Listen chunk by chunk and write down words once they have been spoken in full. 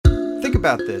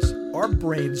about this. Our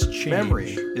brains change.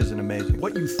 Memory isn't amazing.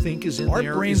 What you think is in Our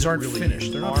there brains aren't really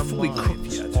finished. They're not fully cooked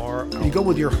yet. You go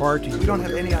with your heart. We don't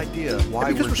have any idea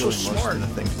why because we're we're so doing smart. most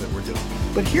of the things that we're doing.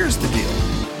 But here's the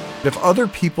deal. If other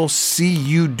people see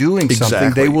you doing something,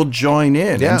 Exactly. they will join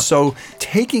in. Yeah. And so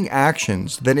taking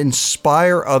actions that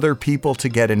inspire other people to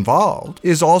get involved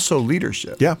is also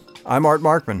leadership. Yeah. I'm Art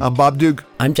Markman. I'm Bob Duke.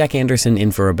 I'm Jack Anderson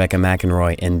in for Rebecca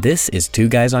McEnroy, and this is Two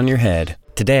Guys on Your Head.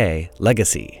 Today,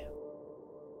 legacy.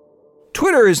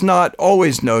 Twitter is not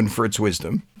always known for its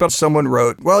wisdom, but someone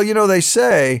wrote, well, you know, they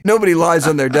say nobody lies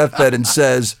on their deathbed and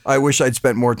says, I wish I'd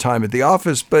spent more time at the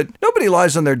office, but nobody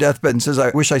lies on their deathbed and says,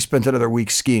 I wish I spent another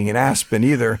week skiing in Aspen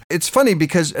either. It's funny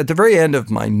because at the very end of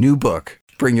my new book,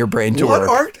 Bring Your Brain to Work. What,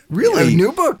 Art? Really? A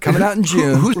new book coming out in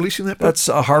June. Who's releasing that book? That's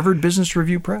Harvard Business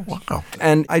Review Press. Wow.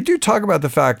 And I do talk about the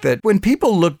fact that when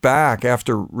people look back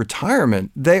after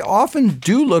retirement, they often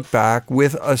do look back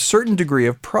with a certain degree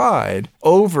of pride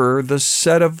over the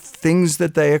set of things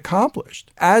that they accomplished.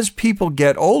 As people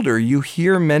get older, you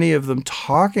hear many of them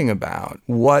talking about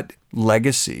what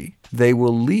legacy they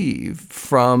will leave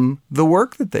from the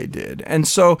work that they did. And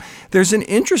so there's an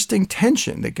interesting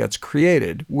tension that gets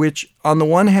created, which on the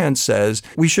one hand says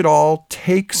we should all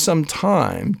take some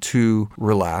time to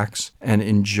relax and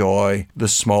enjoy the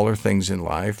smaller things in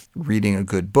life, reading a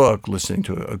good book, listening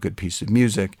to a good piece of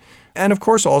music, and of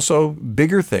course also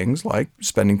bigger things like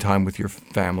spending time with your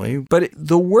family. But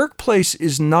the workplace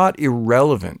is not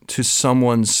irrelevant to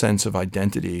someone's sense of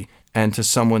identity and to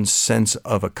someone's sense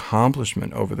of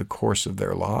accomplishment over the course of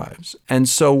their lives. And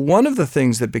so one of the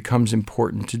things that becomes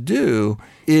important to do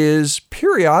is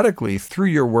periodically through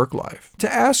your work life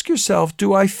to ask yourself,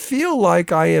 do I feel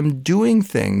like I am doing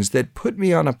things that put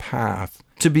me on a path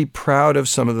to be proud of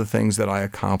some of the things that I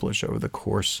accomplish over the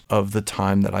course of the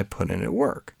time that I put in at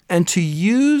work? And to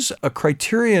use a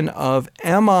criterion of,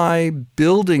 am I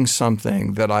building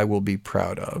something that I will be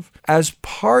proud of as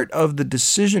part of the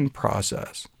decision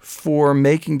process for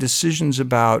making decisions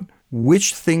about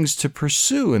which things to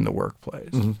pursue in the workplace.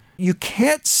 Mm-hmm. You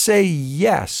can't say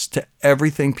yes to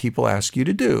everything people ask you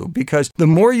to do, because the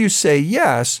more you say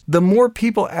yes, the more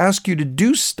people ask you to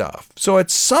do stuff. So at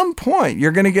some point,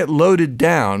 you're going to get loaded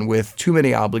down with too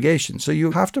many obligations. So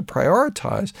you have to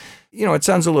prioritize. You know, it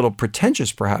sounds a little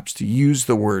pretentious perhaps to use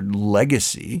the word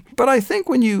legacy, but I think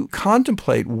when you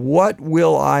contemplate what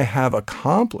will I have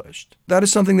accomplished, that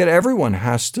is something that everyone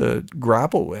has to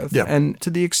grapple with. Yeah. And to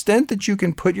the extent that you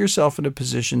can put yourself in a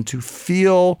position to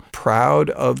feel proud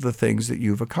of the things that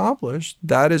you've accomplished,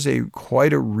 that is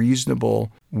quite a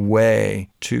reasonable way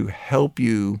to help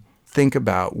you think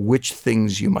about which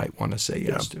things you might want to say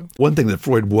yes to. One thing that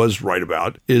Freud was right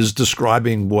about is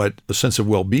describing what a sense of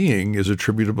well-being is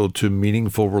attributable to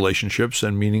meaningful relationships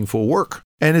and meaningful work.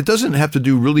 And it doesn't have to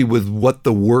do really with what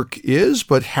the work is,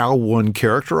 but how one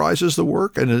characterizes the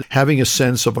work and having a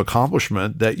sense of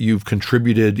accomplishment that you've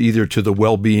contributed either to the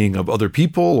well-being of other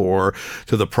people or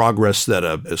to the progress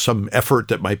that some effort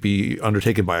that might be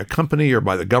undertaken by a company or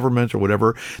by the government or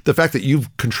whatever. The fact that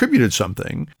you've contributed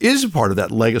something is a part of that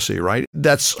legacy, right?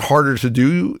 That's harder to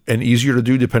do and easier to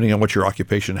do depending on what your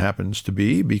occupation happens to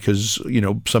be, because, you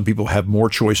know, some people have more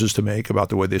choices to make about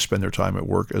the way they spend their time at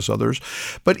work as others.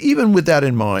 But even with that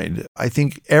in mind, I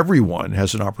think everyone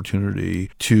has an opportunity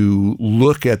to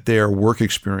look at their work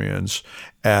experience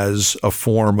as a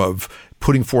form of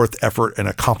putting forth effort and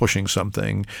accomplishing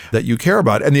something that you care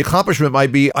about. And the accomplishment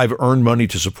might be, I've earned money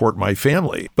to support my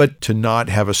family, but to not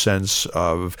have a sense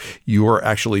of you're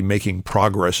actually making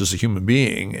progress as a human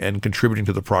being and contributing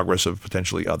to the progress of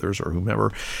potentially others or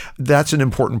whomever, that's an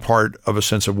important part of a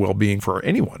sense of well-being for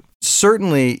anyone.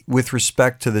 Certainly, with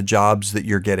respect to the jobs that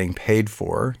you're getting paid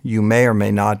for, you may or may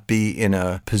not be in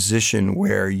a position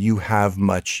where you have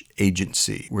much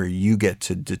agency, where you get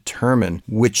to determine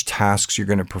which tasks you're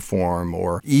going to perform,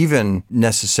 or even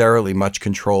necessarily much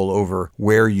control over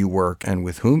where you work and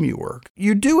with whom you work.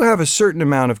 You do have a certain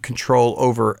amount of control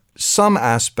over some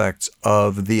aspects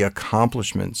of the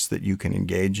accomplishments that you can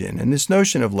engage in. And this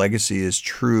notion of legacy is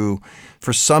true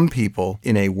for some people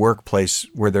in a workplace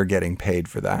where they're getting paid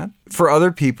for that. For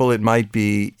other people, it might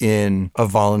be in a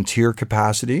volunteer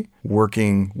capacity,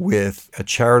 working with a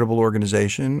charitable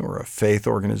organization or a faith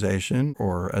organization,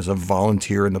 or as a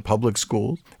volunteer in the public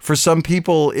schools. For some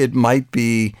people, it might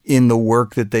be in the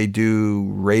work that they do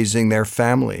raising their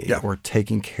family or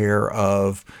taking care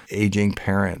of aging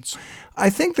parents. I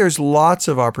think there's lots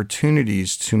of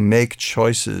opportunities to make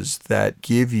choices that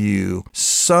give you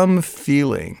some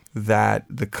feeling that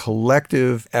the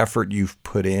collective effort you've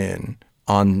put in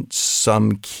on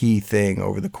some key thing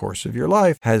over the course of your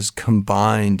life has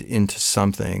combined into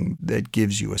something that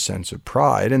gives you a sense of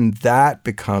pride, and that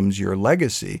becomes your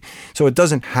legacy. So it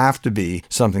doesn't have to be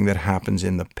something that happens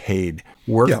in the paid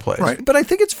workplace. Yeah, right. But I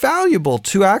think it's valuable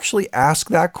to actually ask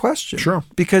that question. Sure.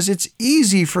 Because it's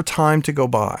easy for time to go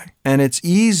by, and it's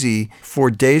easy for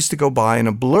days to go by in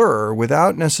a blur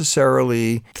without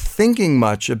necessarily thinking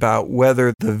much about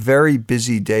whether the very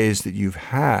busy days that you've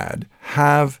had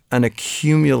have an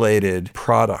accumulated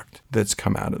product that's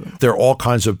come out of them. There are all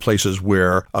kinds of places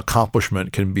where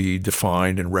accomplishment can be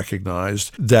defined and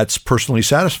recognized that's personally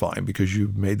satisfying because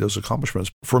you've made those accomplishments.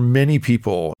 For many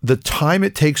people, the time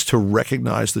it takes to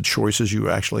recognize the choices you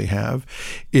actually have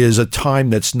is a time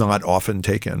that's not often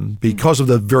taken because of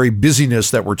the very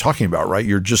busyness that we're talking about, right?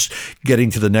 You're just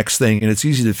getting to the next thing, and it's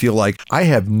easy to feel like I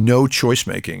have no choice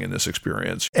making in this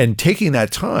experience. And taking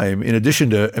that time, in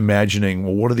addition to imagining,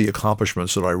 well, what are the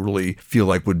accomplishments that I really feel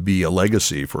like would be a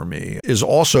legacy for me, is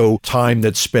also time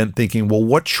that's spent thinking, well,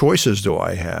 what choices do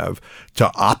I have to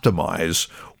optimize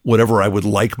whatever I would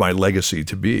like my legacy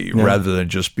to be, rather than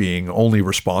just being only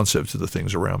responsive to the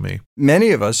things around me. Many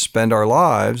of us spend our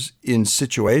lives in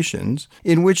situations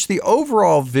in which the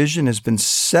overall vision has been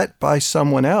set by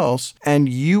someone else, and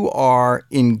you are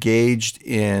engaged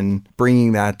in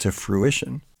bringing that to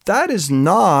fruition. That is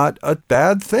not a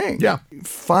bad thing. Yeah.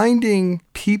 Finding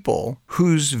people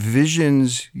whose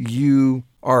visions you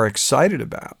are excited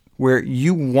about, where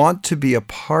you want to be a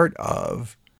part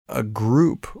of a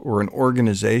group or an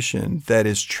organization that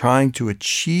is trying to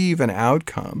achieve an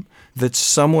outcome that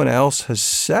someone else has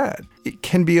set, it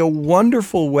can be a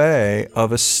wonderful way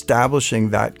of establishing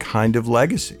that kind of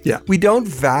legacy. Yeah. We don't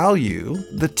value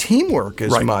the teamwork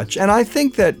as much. And I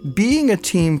think that being a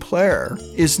team player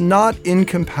is not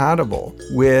incompatible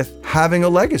with having a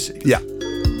legacy. Yeah.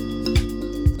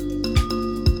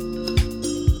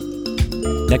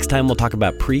 Next time, we'll talk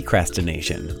about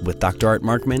precrastination with Dr. Art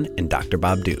Markman and Dr.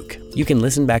 Bob Duke. You can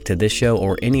listen back to this show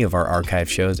or any of our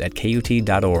archive shows at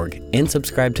KUT.org and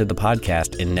subscribe to the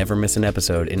podcast and never miss an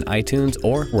episode in iTunes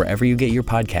or wherever you get your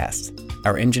podcasts.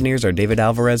 Our engineers are David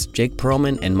Alvarez, Jake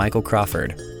Perlman, and Michael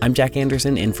Crawford. I'm Jack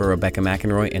Anderson in for Rebecca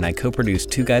McEnroy, and I co-produce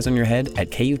Two Guys on Your Head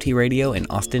at KUT Radio in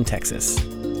Austin, Texas.